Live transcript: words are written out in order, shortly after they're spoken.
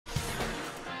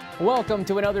Welcome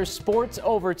to another Sports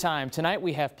Overtime. Tonight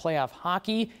we have playoff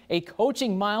hockey, a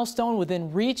coaching milestone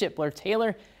within reach at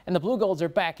Blair-Taylor, and the Blue Golds are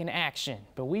back in action.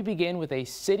 But we begin with a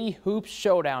City Hoops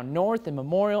showdown. North and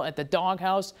Memorial at the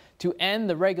Doghouse to end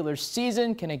the regular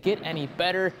season. Can it get any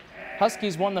better?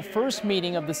 Huskies won the first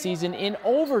meeting of the season in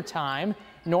overtime.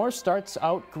 North starts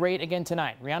out great again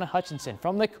tonight. Rihanna Hutchinson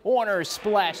from the corner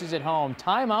splashes it home.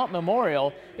 Timeout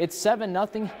Memorial. It's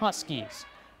 7-0 Huskies.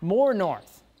 More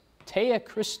North. Taya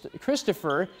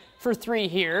Christopher for 3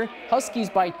 here. Huskies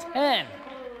by 10.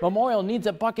 Memorial needs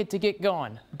a bucket to get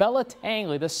going. Bella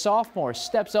Tangley, the sophomore,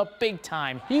 steps up big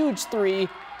time. Huge 3.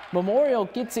 Memorial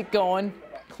gets it going.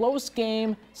 Close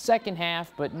game, second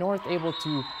half, but North able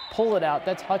to pull it out.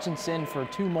 That's Hutchinson for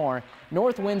 2 more.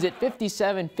 North wins it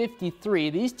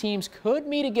 57-53. These teams could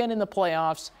meet again in the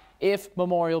playoffs if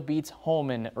Memorial beats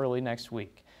Holman early next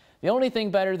week. The only thing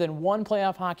better than 1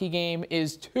 playoff hockey game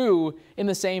is 2 in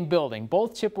the same building.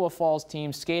 Both Chippewa Falls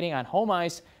teams skating on home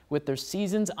ice with their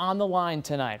seasons on the line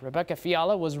tonight. Rebecca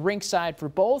Fiala was rinkside for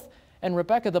both, and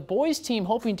Rebecca, the boys team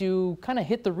hoping to kind of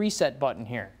hit the reset button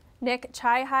here. Nick,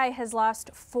 Chi-High has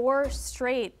lost 4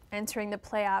 straight entering the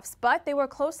playoffs, but they were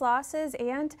close losses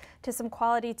and to some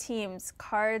quality teams.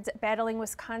 Cards battling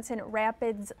Wisconsin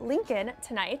Rapids Lincoln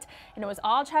tonight, and it was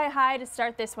all Chi-High to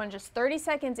start this one. Just 30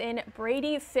 seconds in,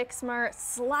 Brady Fixmer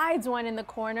slides one in the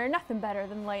corner. Nothing better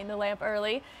than lighting the lamp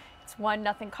early. It's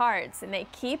 1-0 Cards, and they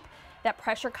keep that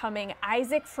pressure coming.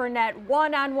 Isaac Fournette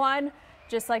one-on-one.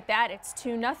 Just like that, it's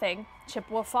 2-0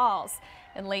 Chippewa Falls.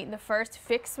 And late in the first,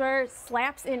 Fixmer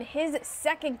slaps in his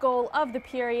second goal of the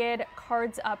period.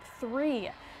 Cards up 3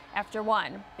 after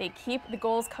 1. They keep the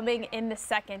goals coming in the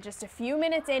second. Just a few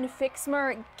minutes in,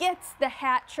 Fixmer gets the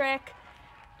hat trick.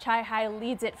 Chi-High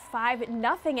leads it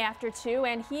 5-0 after 2,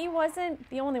 and he wasn't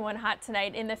the only one hot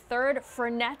tonight. In the third,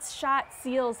 Fournette's shot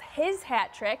seals his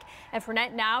hat trick, and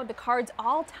Fournette now the Cards'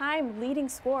 all-time leading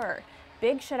scorer.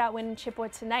 Big shutout win in Chippewa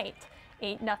tonight,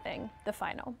 8-0 the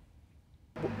final.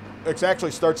 It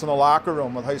actually starts in the locker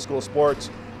room with high school sports.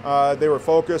 They were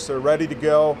focused, they're ready to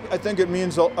go. I think it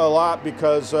means a lot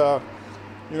because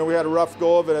you know, we had a rough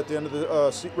go of it at the end of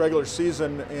the regular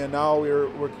season, and now we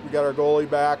got our goalie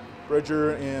back,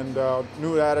 Bridger, and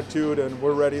new attitude, and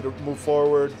we're ready to move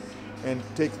forward and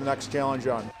take the next challenge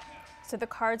on. So the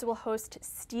Cards will host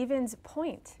Stevens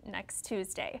Point next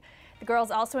Tuesday. The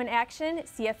girls also in action,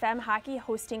 CFM hockey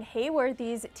hosting Hayward.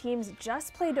 These teams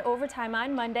just played to overtime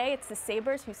on Monday. It's the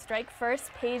Sabres who strike first.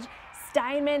 Paige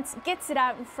Steinmetz gets it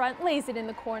out in front, lays it in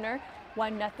the corner.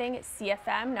 1-0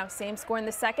 CFM. Now same score in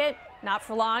the second. Not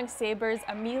for long. Sabres'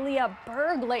 Amelia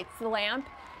Berg lights the lamp.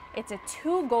 It's a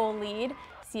 2-goal lead.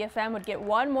 CFM would get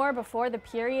 1 more before the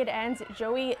period ends.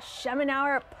 Joey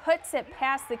Schemenauer puts it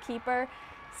past the keeper.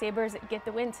 Sabres get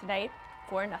the win tonight,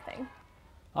 4-0.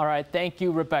 All right, thank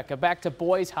you, Rebecca. Back to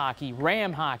boys hockey.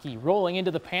 Ram hockey rolling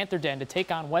into the Panther Den to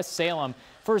take on West Salem.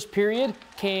 First period,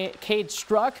 Cade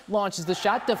Struck launches the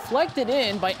shot, deflected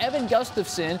in by Evan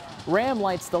Gustafson. Ram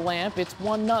lights the lamp. It's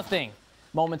 1-0.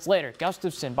 Moments later,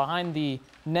 Gustafson behind the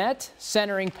net,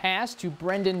 centering pass to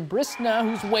Brendan Brisna,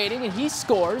 who's waiting, and he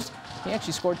scores. He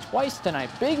actually scored twice tonight.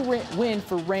 Big win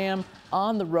for Ram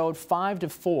on the road,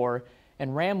 5-4.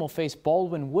 And Ram will face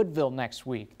Baldwin Woodville next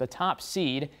week, the top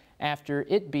seed, after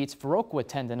it beats Viroqua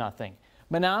 10-0.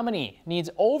 Menominee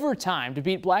needs overtime to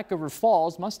beat Black River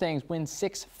Falls. Mustangs win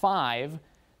 6-5.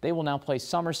 They will now play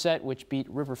Somerset, which beat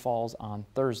River Falls on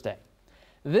Thursday.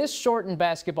 This shortened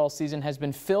basketball season has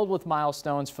been filled with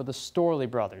milestones for the Storlie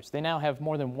brothers. They now have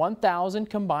more than 1,000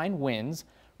 combined wins.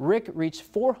 Rick reached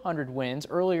 400 wins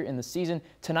earlier in the season.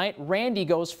 Tonight, Randy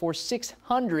goes for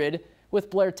 600 with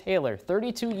Blair-Taylor.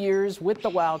 32 years with the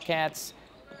Wildcats.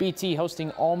 BT hosting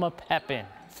Alma Pepin.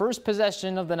 First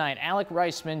possession of the night, Alec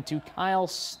Reisman to Kyle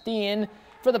Steen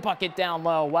for the bucket down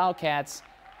low. Wildcats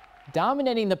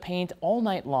dominating the paint all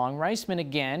night long. Reisman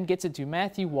again gets it to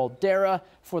Matthew Waldera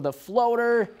for the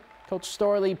floater. Coach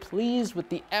Storlie pleased with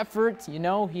the effort. You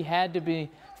know, he had to be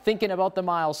thinking about the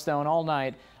milestone all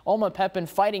night. Alma Pepin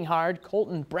fighting hard.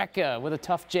 Colton Brecka with a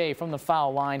tough J from the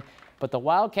foul line. But the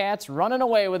Wildcats running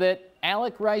away with it.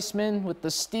 Alec Reisman with the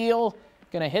steal.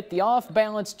 Going to hit the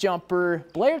off-balance jumper.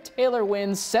 Blair-Taylor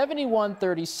wins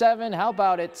 71-37. How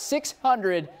about it?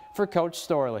 600 for Coach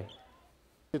Storlie.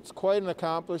 It's quite an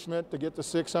accomplishment to get the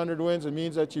 600 wins. It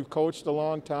means that you've coached a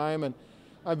long time, and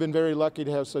I've been very lucky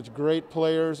to have such great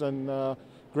players and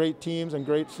great teams and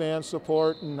great fan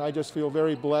support, and I just feel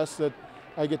very blessed that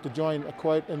I get to join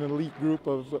quite an elite group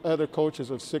of other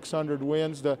coaches of 600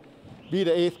 wins. To be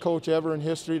the 8th coach ever in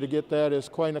history, to get that is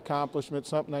quite an accomplishment,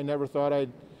 something I never thought I'd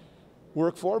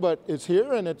work for, but it's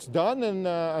here and it's done, and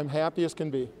I'm happy as can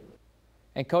be.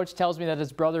 And Coach tells me that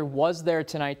his brother was there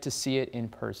tonight to see it in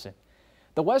person.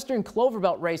 The Western Clover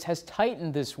Belt race has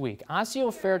tightened this week.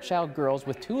 Osseo Fairchild girls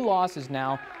with 2 losses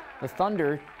now. The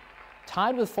Thunder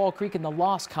tied with Fall Creek in the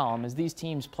loss column as these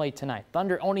teams play tonight.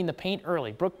 Thunder owning the paint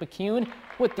early. Brooke McCune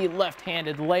with the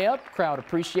left-handed layup. Crowd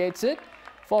appreciates it.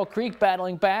 Fall Creek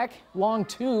battling back. Long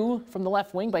 2 from the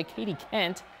left wing by Katie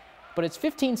Kent. But it's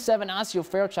 15-7 Osseo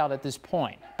Fairchild at this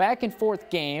point. Back and forth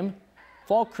game.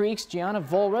 Fall Creek's Gianna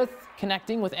Volrath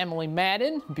connecting with Emily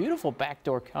Madden. Beautiful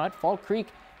backdoor cut. Fall Creek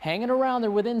hanging around.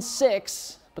 They're within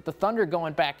 6. But the Thunder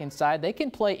going back inside. They can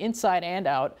play inside and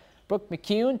out. Brooke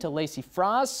McCune to Lacey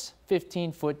Frost.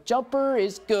 15-foot jumper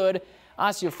is good.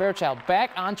 Osseo Fairchild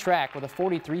back on track with a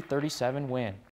 43-37 win.